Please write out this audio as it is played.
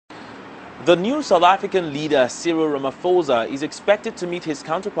The new South African leader, Cyril Ramaphosa, is expected to meet his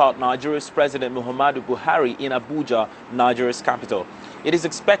counterpart, Nigeria's President Muhammadu Buhari, in Abuja, Nigeria's capital. It is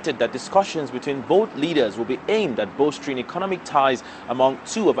expected that discussions between both leaders will be aimed at bolstering economic ties among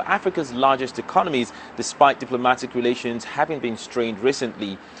two of Africa's largest economies, despite diplomatic relations having been strained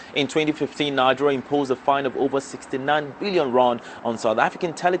recently. In 2015, Nigeria imposed a fine of over 69 billion rand on South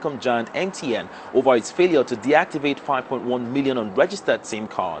African telecom giant MTN over its failure to deactivate 5.1 million unregistered SIM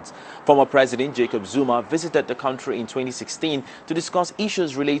cards. Former President Jacob Zuma visited the country in 2016 to discuss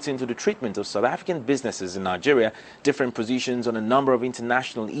issues relating to the treatment of South African businesses in Nigeria, different positions on a number of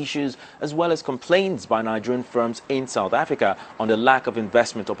international issues, as well as complaints by Nigerian firms in South Africa on the lack of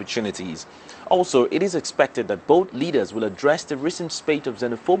investment opportunities. Also, it is expected that both leaders will address the recent spate of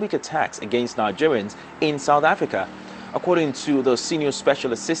xenophobic attacks against Nigerians in South Africa. According to the senior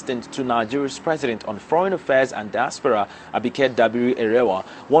special assistant to Nigeria's president on foreign affairs and diaspora, Abike Dabiri Erewa,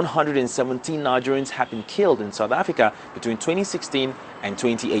 117 Nigerians have been killed in South Africa between 2016 and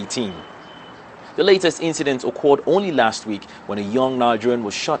 2018. The latest incident occurred only last week when a young Nigerian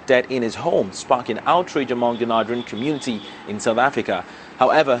was shot dead in his home, sparking outrage among the Nigerian community in South Africa.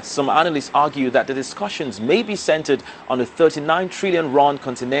 However, some analysts argue that the discussions may be centered on the 39 trillion rand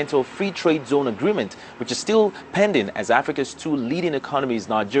Continental Free Trade Zone Agreement, which is still pending as Africa's two leading economies,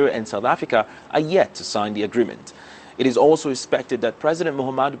 Nigeria and South Africa, are yet to sign the agreement. It is also expected that President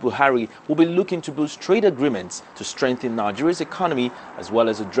Muhammadu Buhari will be looking to boost trade agreements to strengthen Nigeria's economy, as well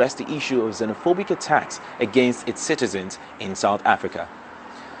as address the issue of xenophobic attacks against its citizens in South Africa.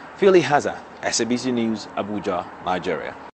 Philly Hazza, SABC News, Abuja, Nigeria.